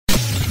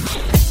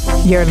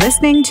You're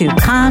listening to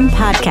Kan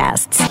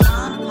Podcasts.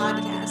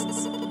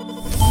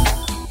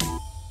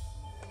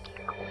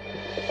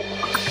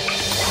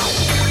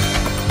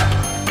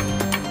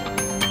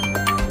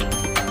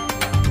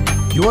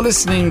 You are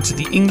listening to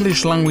the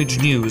English language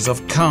news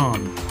of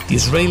Kan, the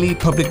Israeli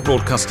Public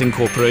Broadcasting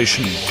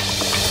Corporation.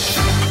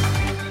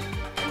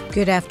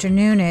 Good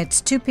afternoon. It's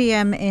 2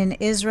 p.m. in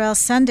Israel,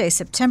 Sunday,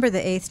 September the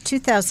 8th,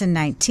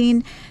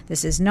 2019.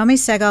 This is Nomi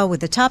Segal with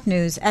the top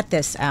news at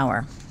this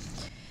hour.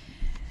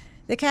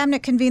 The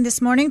cabinet convened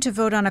this morning to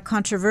vote on a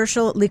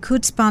controversial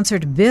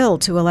Likud-sponsored bill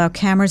to allow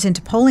cameras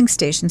into polling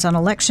stations on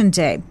Election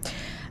Day.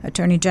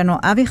 Attorney General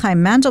Avichai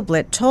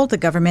Mandelblit told the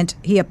government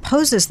he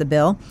opposes the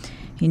bill.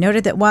 He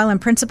noted that while in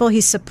principle he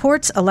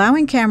supports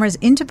allowing cameras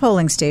into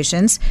polling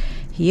stations,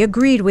 he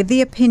agreed with the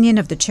opinion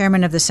of the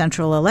chairman of the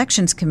Central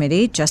Elections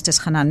Committee,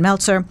 Justice Hanan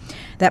Meltzer,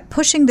 that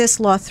pushing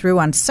this law through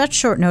on such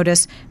short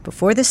notice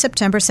before the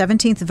September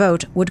 17th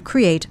vote would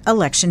create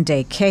Election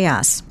Day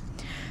chaos.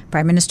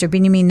 Prime Minister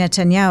Benjamin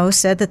Netanyahu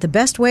said that the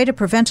best way to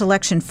prevent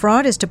election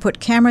fraud is to put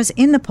cameras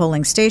in the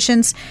polling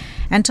stations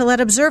and to let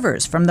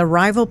observers from the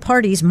rival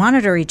parties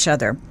monitor each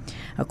other.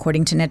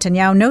 According to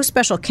Netanyahu, no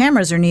special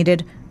cameras are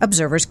needed.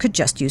 Observers could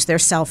just use their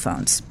cell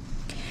phones.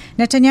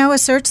 Netanyahu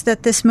asserts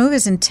that this move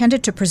is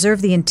intended to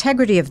preserve the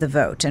integrity of the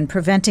vote and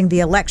preventing the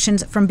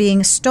elections from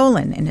being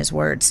stolen, in his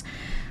words.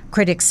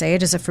 Critics say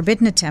it is a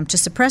forbidden attempt to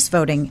suppress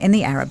voting in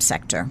the Arab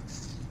sector.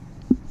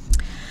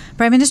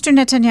 Prime Minister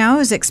Netanyahu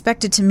is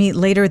expected to meet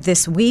later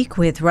this week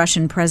with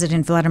Russian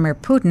President Vladimir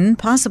Putin,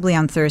 possibly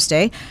on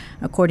Thursday,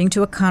 according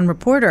to a Kan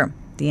reporter.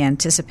 The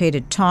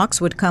anticipated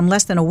talks would come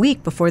less than a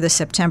week before the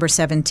September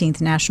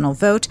 17th national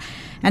vote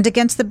and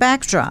against the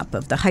backdrop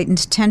of the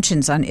heightened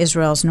tensions on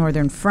Israel's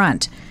northern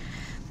front.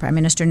 Prime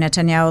Minister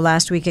Netanyahu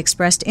last week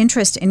expressed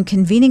interest in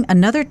convening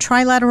another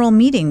trilateral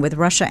meeting with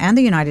Russia and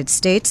the United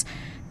States,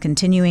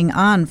 continuing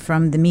on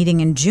from the meeting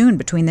in June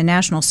between the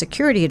national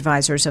security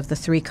advisors of the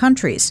three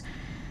countries.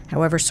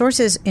 However,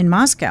 sources in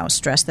Moscow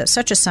stress that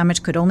such a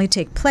summit could only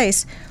take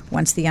place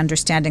once the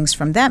understandings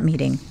from that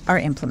meeting are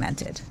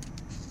implemented.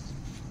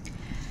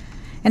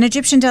 An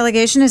Egyptian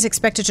delegation is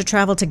expected to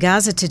travel to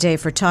Gaza today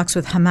for talks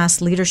with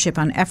Hamas leadership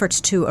on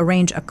efforts to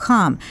arrange a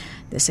calm.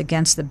 This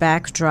against the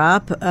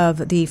backdrop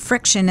of the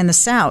friction in the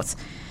south.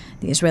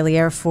 The Israeli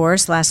Air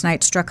Force last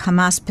night struck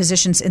Hamas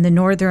positions in the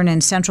northern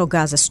and central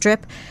Gaza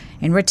Strip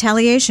in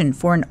retaliation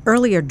for an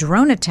earlier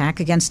drone attack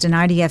against an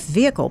IDF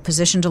vehicle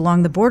positioned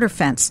along the border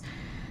fence.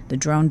 The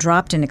drone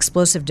dropped an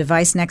explosive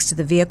device next to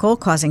the vehicle,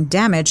 causing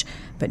damage,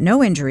 but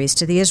no injuries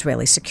to the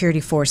Israeli security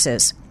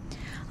forces.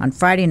 On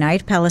Friday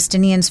night,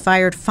 Palestinians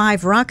fired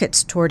 5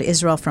 rockets toward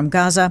Israel from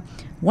Gaza,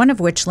 one of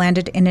which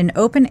landed in an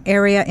open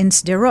area in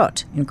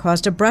Sderot and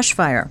caused a brush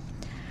fire.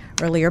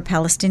 Earlier,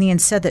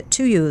 Palestinians said that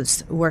 2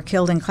 youths were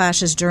killed in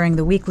clashes during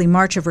the weekly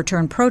March of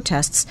Return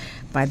protests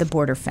by the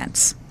border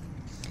fence.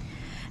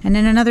 And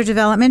in another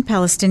development,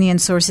 Palestinian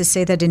sources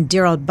say that in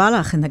Deir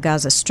al-Balach in the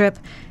Gaza Strip,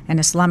 an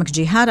Islamic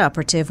Jihad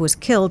operative was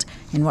killed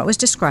in what was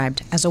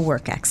described as a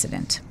work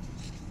accident.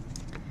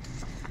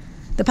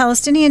 The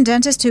Palestinian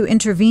dentist who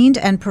intervened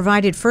and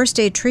provided first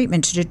aid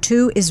treatment to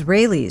 2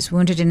 Israelis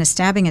wounded in a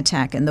stabbing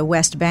attack in the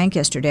West Bank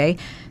yesterday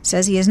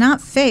says he is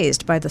not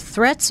fazed by the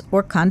threats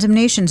or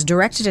condemnations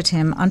directed at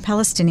him on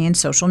Palestinian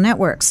social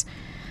networks.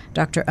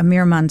 Dr.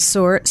 Amir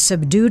Mansour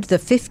subdued the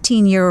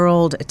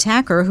 15-year-old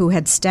attacker who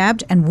had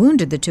stabbed and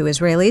wounded the 2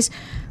 Israelis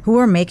who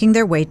were making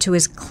their way to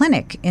his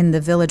clinic in the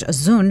village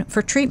Azun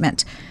for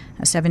treatment,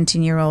 a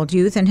 17-year-old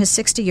youth and his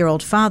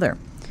 60-year-old father.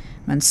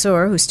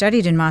 Mansour, who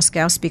studied in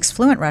Moscow, speaks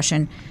fluent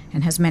Russian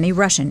and has many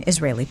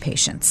Russian-Israeli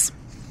patients.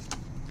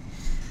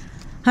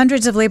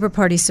 Hundreds of Labour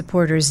Party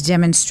supporters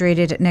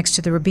demonstrated next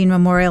to the Rabin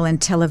Memorial in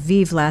Tel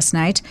Aviv last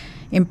night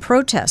in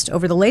protest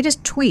over the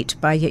latest tweet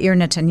by Yair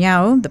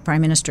Netanyahu, the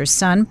Prime Minister's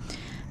son,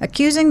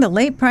 accusing the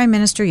late Prime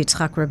Minister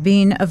Yitzhak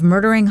Rabin of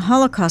murdering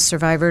Holocaust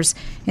survivors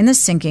in the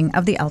sinking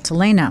of the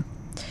Altalena.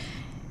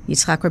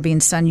 Yitzhak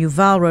Rabin's son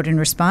Yuval wrote in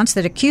response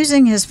that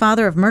accusing his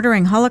father of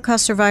murdering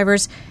Holocaust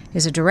survivors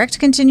is a direct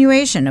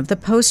continuation of the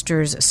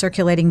posters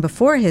circulating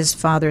before his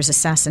father's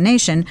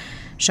assassination,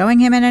 showing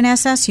him in an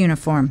SS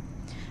uniform.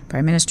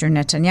 Prime Minister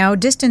Netanyahu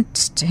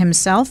distanced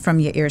himself from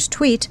Yair's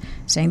tweet,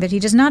 saying that he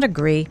does not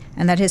agree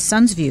and that his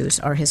son's views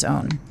are his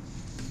own.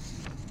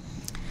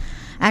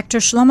 Actor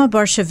Shlomo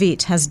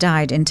Bar-Shavit has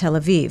died in Tel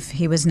Aviv.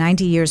 He was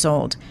 90 years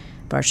old.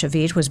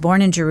 Bar-Shavit was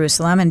born in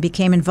Jerusalem and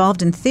became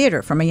involved in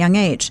theater from a young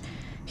age.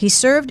 He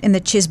served in the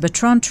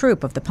Chizbetron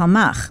troupe of the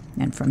Palmach,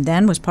 and from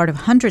then was part of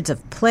hundreds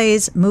of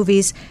plays,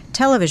 movies,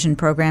 television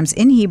programs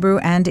in Hebrew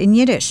and in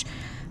Yiddish.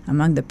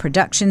 Among the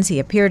productions he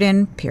appeared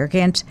in, Peer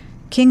Gynt,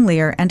 King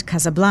Lear, and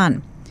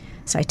Casablanca.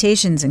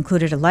 Citations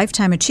included a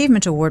Lifetime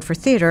Achievement Award for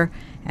Theater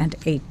and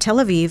a Tel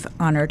Aviv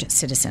Honored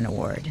Citizen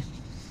Award.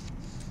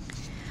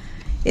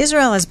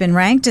 Israel has been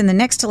ranked in the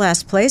next to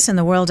last place in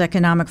the World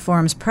Economic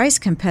Forum's Price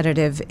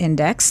Competitive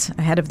Index,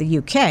 ahead of the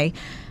UK.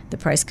 The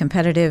price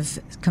competitive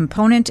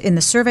component in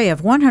the survey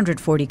of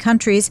 140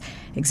 countries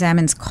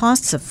examines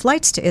costs of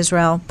flights to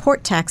Israel,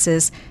 port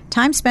taxes,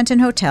 time spent in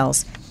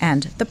hotels,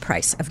 and the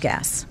price of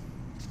gas.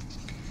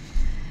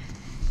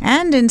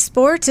 And in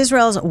sports,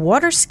 Israel's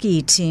water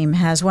ski team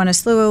has won a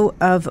slew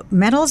of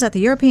medals at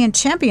the European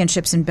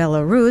Championships in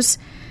Belarus,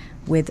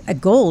 with a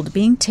gold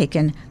being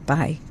taken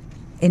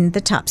in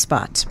the top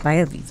spot by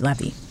Aviv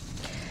Levy.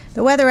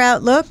 The weather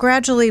outlook,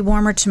 gradually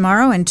warmer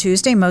tomorrow and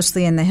Tuesday,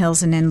 mostly in the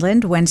hills and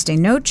inland. Wednesday,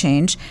 no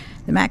change.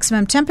 The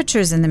maximum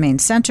temperatures in the main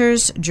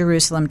centers: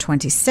 Jerusalem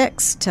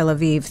 26, Tel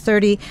Aviv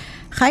 30,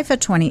 Haifa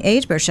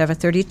 28, Beersheba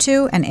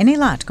 32, and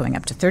Eilat going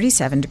up to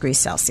 37 degrees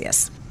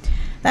Celsius.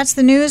 That's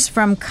the news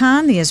from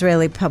Kan, the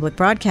Israeli Public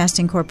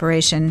Broadcasting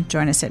Corporation.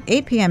 Join us at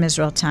 8 p.m.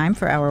 Israel time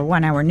for our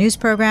one-hour news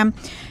program.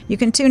 You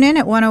can tune in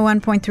at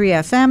 101.3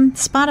 FM,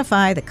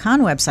 Spotify, the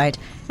Kan website,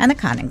 and the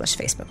Kan English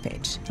Facebook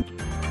page.